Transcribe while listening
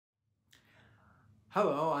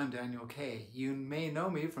Hello, I'm Daniel K. You may know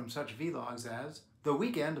me from such vlogs as The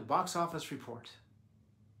Weekend Box Office Report.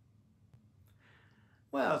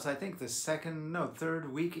 Well, it's I think the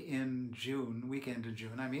third weekend in June,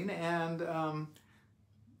 and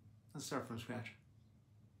let's start from scratch.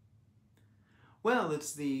 Well,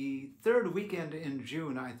 it's the third weekend in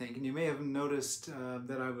June, I think, and you may have noticed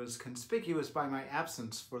that I was conspicuous by my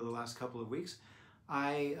absence for the last couple of weeks.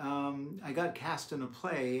 I got cast in a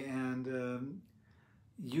play, and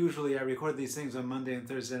usually I record these things on Monday and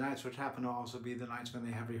Thursday nights, which happen to also be the nights when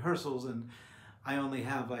they have rehearsals, and I only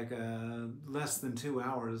have like less than 2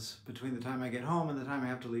 hours between the time I get home and the time I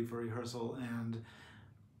have to leave for rehearsal, and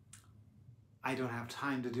I don't have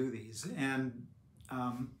time to do these. And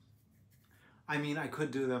I mean, I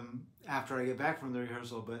could do them after I get back from the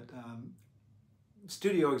rehearsal, but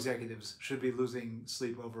studio executives should be losing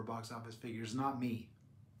sleep over box office figures, not me.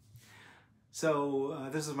 So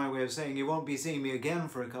this is my way of saying you won't be seeing me again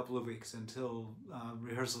for a couple of weeks until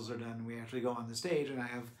rehearsals are done and we actually go on the stage and I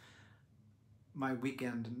have my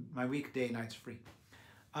weekday nights free.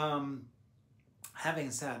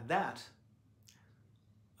 Having said that,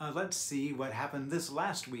 let's see what happened this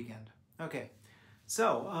last weekend. Okay,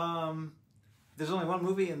 so there's only one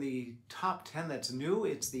movie in the top 10 that's new.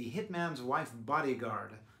 It's The Hitman's Wife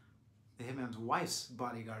Bodyguard. The Hitman's Wife's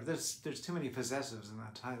Bodyguard. There's too many possessives in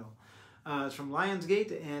that title. It's from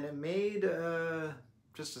Lionsgate, and it made,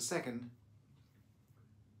 just a second,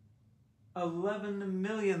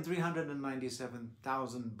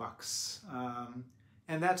 $11,397,000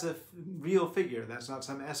 and that's a real figure. That's not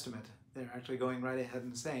some estimate. They're actually going right ahead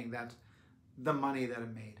and saying that's the money that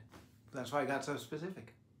it made. That's why I got so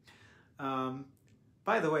specific.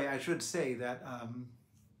 By the way, I should say that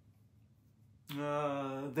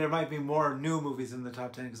there might be more new movies in the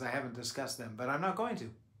top 10 because I haven't discussed them, but I'm not going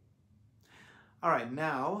to. All right,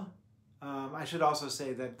 now, I should also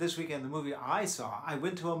say that this weekend, the movie I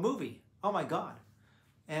went to a movie, oh my God,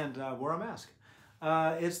 and wore a mask.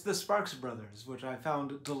 It's The Sparks Brothers, which I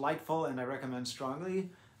found delightful and I recommend strongly.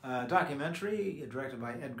 Documentary directed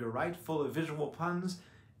by Edgar Wright, full of visual puns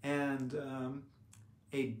and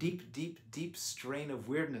a deep, deep, deep strain of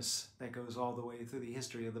weirdness that goes all the way through the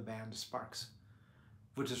history of the band Sparks,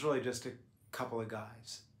 which is really just a couple of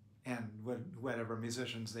guys and whatever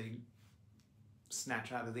musicians they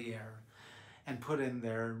snatch out of the air and put in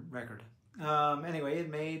their record. Anyway, it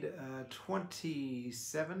made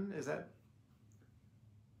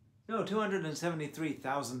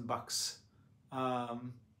 $273,000.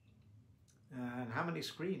 And how many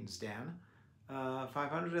screens, Dan?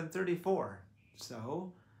 534.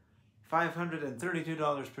 So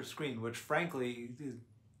 $532 per screen, which frankly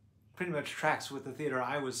pretty much tracks with the theater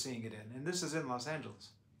I was seeing it in. And this is in Los Angeles.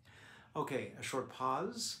 Okay, a short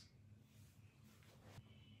pause.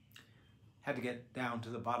 Had to get down to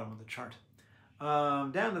the bottom of the chart.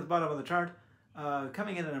 Down to the bottom of the chart,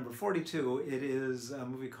 coming in at number 42, it is a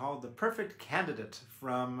movie called The Perfect Candidate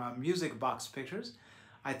from Music Box Pictures.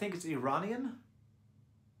 I think it's Iranian.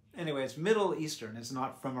 Anyway, it's Middle Eastern. It's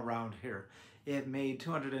not from around here. It made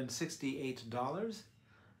 $268,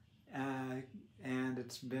 and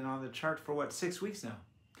it's been on the chart for, what, 6 weeks now.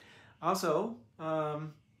 Also,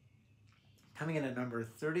 coming in at number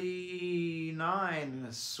 39,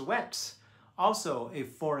 Sweat. Also a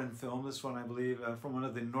foreign film, this one I believe from one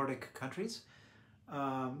of the Nordic countries,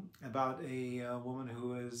 about a woman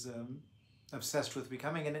who is obsessed with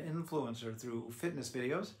becoming an influencer through fitness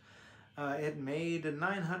videos. It made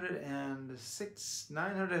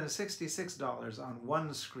 $966 on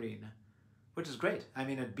one screen, which is great. I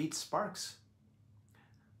mean, it beats Sparks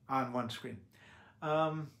on one screen.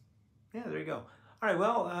 Yeah, there you go. All right,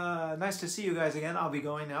 well, nice to see you guys again. I'll be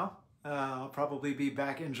going now. I'll probably be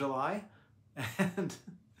back in July. And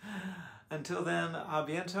until then, a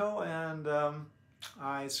biento, and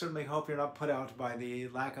I certainly hope you're not put out by the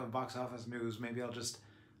lack of box office news. Maybe I'll just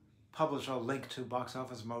publish a link to Box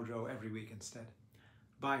Office Mojo every week instead.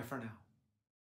 Bye for now.